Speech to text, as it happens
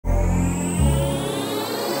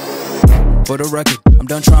For the record, I'm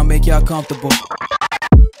done trying to make y'all comfortable.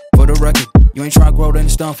 For the record, you ain't trying to grow, then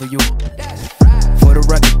it's done for you. For the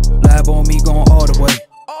record, lab on me going all the way.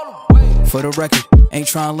 For the record, ain't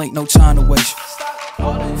trying to link, no time to waste.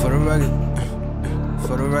 For the record,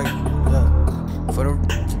 for the record, yeah. For the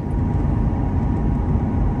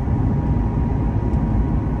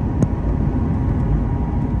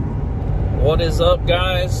What is up,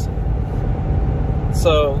 guys?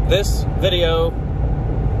 So this video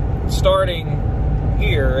starting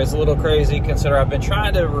here is a little crazy, considering I've been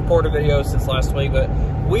trying to record a video since last week, but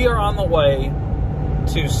we are on the way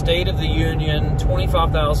to State of the Union,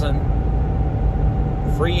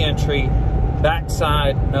 25,000 free entry,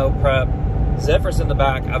 backside, no prep. Zephyr's in the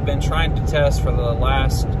back. I've been trying to test for the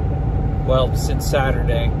last, well, since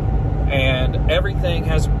Saturday, and everything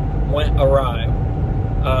has went awry.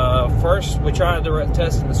 First, we tried to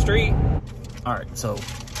test in the street. All right, so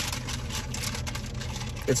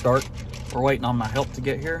it's dark. We're waiting on my help to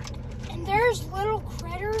get here. And there's little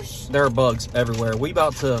critters. There are bugs everywhere. We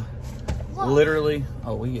about to literally.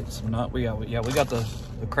 Oh, we get some nut. We got the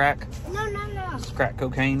crack. No. It's crack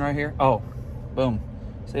cocaine right here. Oh, boom.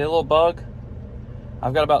 See a little bug?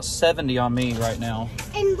 I've got about 70 on me right now.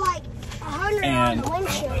 And like 100 on the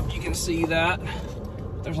windshield. If you can see that,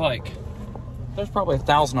 there's probably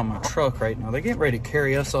 1,000 on my truck right now. They're getting ready to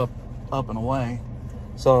carry us up and away.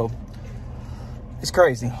 So it's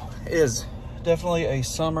crazy. It is definitely a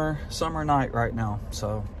summer night right now.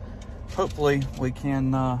 So hopefully we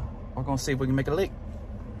can, we're gonna see if we can make a leak.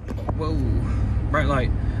 Whoa, bright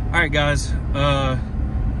light. All right, guys,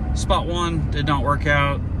 spot one did not work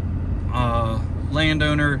out.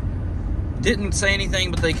 Landowner didn't say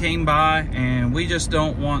anything, but they came by, and we just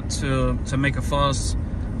don't want to make a fuss.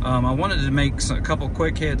 I wanted to make a couple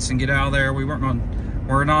quick hits and get out of there.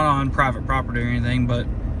 We're not on private property or anything, but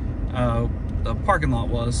the parking lot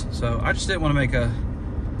was. So I just didn't want to make a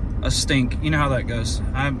stink. You know how that goes.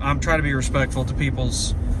 I'm trying to be respectful to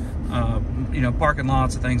people's, parking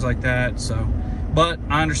lots and things like that. So, but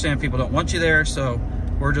I understand people don't want you there, so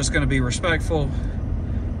we're just going to be respectful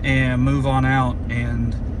and move on out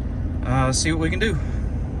and see what we can do.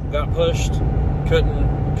 Got pushed,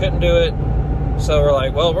 couldn't do it. So we're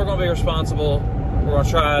like, well, we're going to be responsible. We're going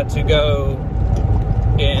to try to go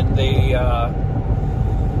in the,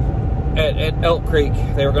 at Elk Creek.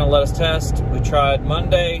 They were going to let us test. We tried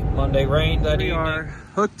Monday rained that evening. We are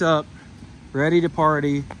hooked up, ready to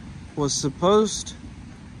party. Was supposed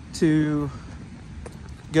to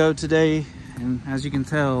go today, and as you can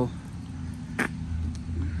tell,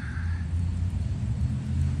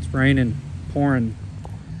 it's raining, pouring.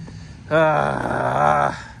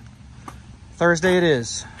 Thursday it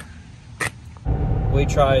is. We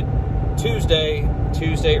tried Tuesday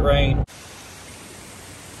it rained.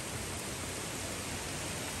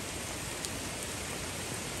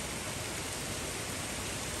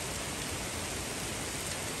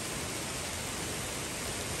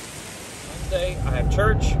 Wednesday I have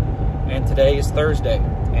church, and today is Thursday,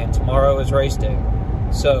 and tomorrow is race day.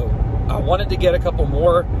 So I wanted to get a couple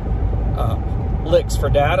more licks for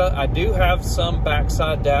data. I do have some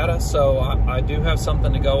backside data, so I do have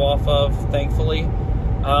something to go off of, thankfully.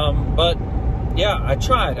 But yeah, I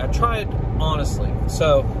tried honestly.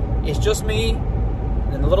 So it's just me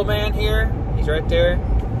and the little man here. He's right there,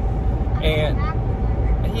 and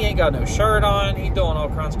he ain't got no shirt on. He's doing all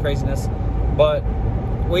kinds of craziness. But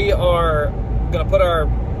we are gonna put our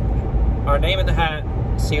name in the hat,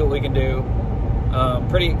 see what we can do.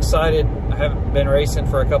 Pretty excited. I haven't been racing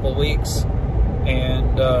for a couple of weeks.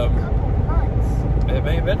 And it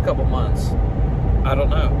may have been a couple months. I don't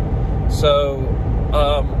know. So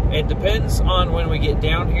it depends on when we get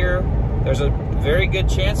down here. There's a very good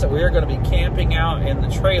chance that we are going to be camping out in the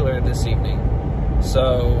trailer this evening.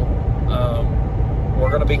 So we're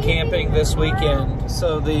going to be camping this weekend.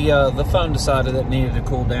 So the phone decided it needed to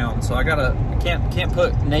cool down. So I can't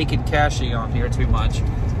put naked Cashy on here too much.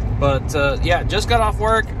 But yeah, just got off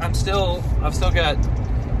work. I've still got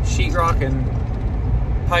sheetrock and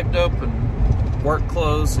pipe dope and work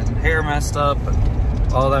clothes and hair messed up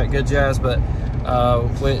and all that good jazz. But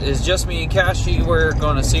it's just me and Cashy. We're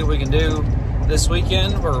going to see what we can do this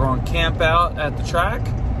weekend. We're going to camp out at the track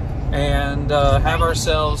and have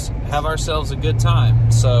ourselves a good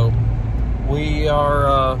time. So we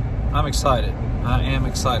are. I'm excited. I am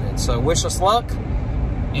excited. So wish us luck,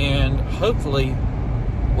 and hopefully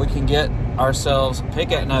we can get ourselves, pick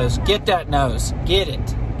that nose, get that nose, get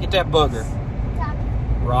it, get that booger,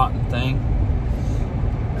 rotten thing.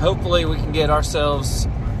 Hopefully we can get ourselves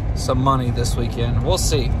some money this weekend. We'll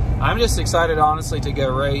see. I'm just excited, honestly, to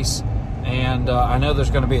go race, and I know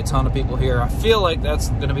there's going to be a ton of people here. I feel like that's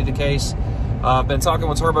going to be the case. I've been talking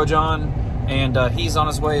with Turbo John, and he's on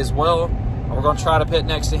his way as well. We're going to try to pit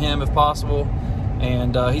next to him if possible,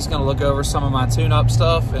 and he's going to look over some of my tune-up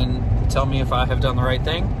stuff and tell me if I have done the right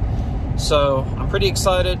thing. So I'm pretty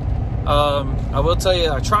excited. I will tell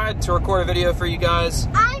you, I tried to record a video for you guys.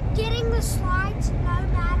 I'm getting the slides no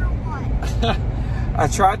matter what. I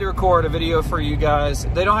tried to record a video for you guys.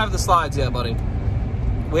 They don't have the slides yet, buddy.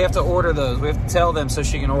 We have to order those. We have to tell them so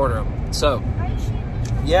she can order them. So,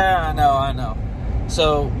 yeah, I know.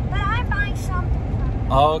 So, but I'm buying something from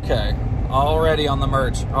you. Okay. Already on the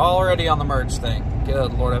merch thing.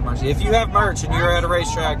 Good Lord have mercy. If you have merch and you're at a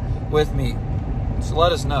racetrack with me, just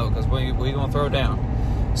let us know, because we're going to throw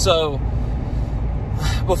down. So,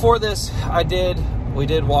 before this, we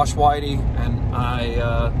did wash Whitey, and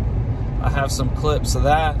I have some clips of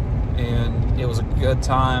that, and it was a good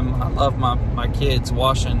time. I love my kids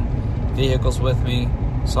washing vehicles with me,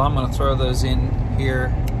 so I'm going to throw those in here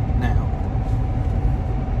now.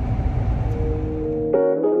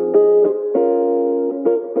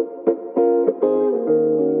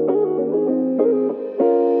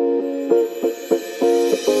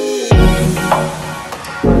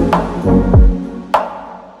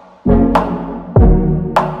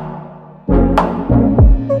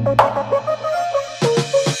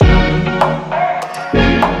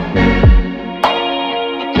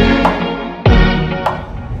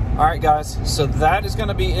 Alright guys, so that is going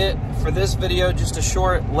to be it for this video. Just a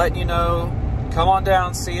short letting you know, come on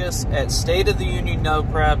down, see us at State of the Union No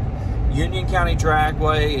Prep, Union County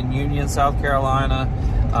Dragway in Union, South Carolina.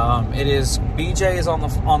 It is, BJ is on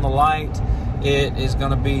the light. It is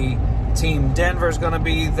going to be, Team Denver is going to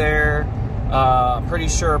be there. Pretty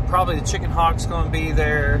sure probably the Chicken Hawk's going to be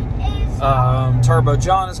there. Turbo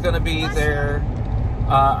John is going to be there.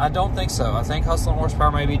 I don't think so. I think Hustle and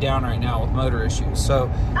Horsepower may be down right now with motor issues.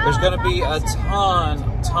 So there's going to be a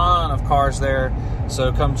ton of cars there.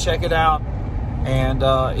 So come check it out. And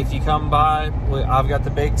if you come by, I've got the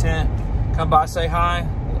big tent. Come by, say hi,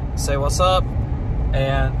 say what's up.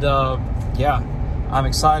 And yeah, I'm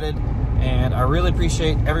excited. And I really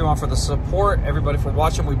appreciate everyone for the support, everybody for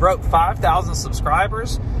watching. We broke 5,000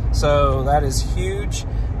 subscribers, so that is huge.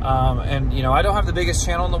 And, you know, I don't have the biggest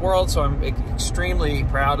channel in the world, so I'm extremely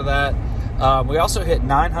proud of that. We also hit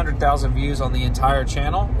 900,000 views on the entire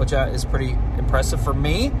channel, which is pretty impressive for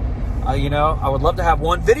me. You know, I would love to have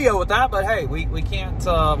one video with that, but hey, we can't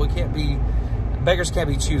be, beggars can't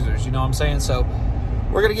be choosers, you know what I'm saying? So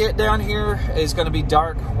we're going to get down here. It's going to be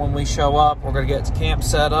dark when we show up. We're going to get camp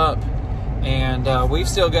set up. And we've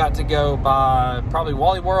still got to go by probably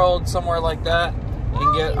Wally World, somewhere like that,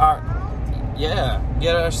 and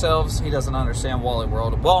get ourselves, he doesn't understand Wally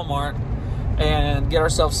World, at Walmart, and get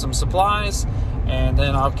ourselves some supplies, and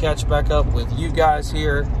then I'll catch back up with you guys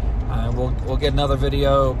here. We'll get another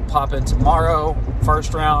video popping tomorrow,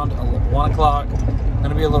 first round, 1 o'clock.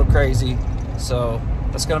 Gonna be a little crazy. So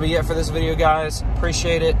that's gonna be it for this video, guys.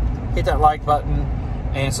 Appreciate it. Hit that like button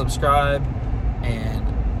and subscribe, and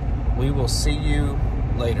we will see you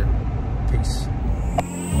later. Peace.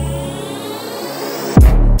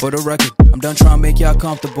 For the record, I'm done trying to make y'all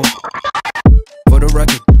comfortable. For the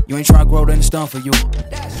record, you ain't trying to grow, then it's done for you.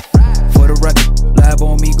 For the record, lab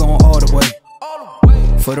on me going all the way.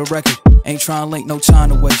 For the record, ain't trying to link, no time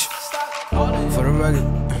to waste. For the record,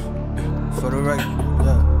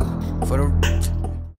 yeah. For the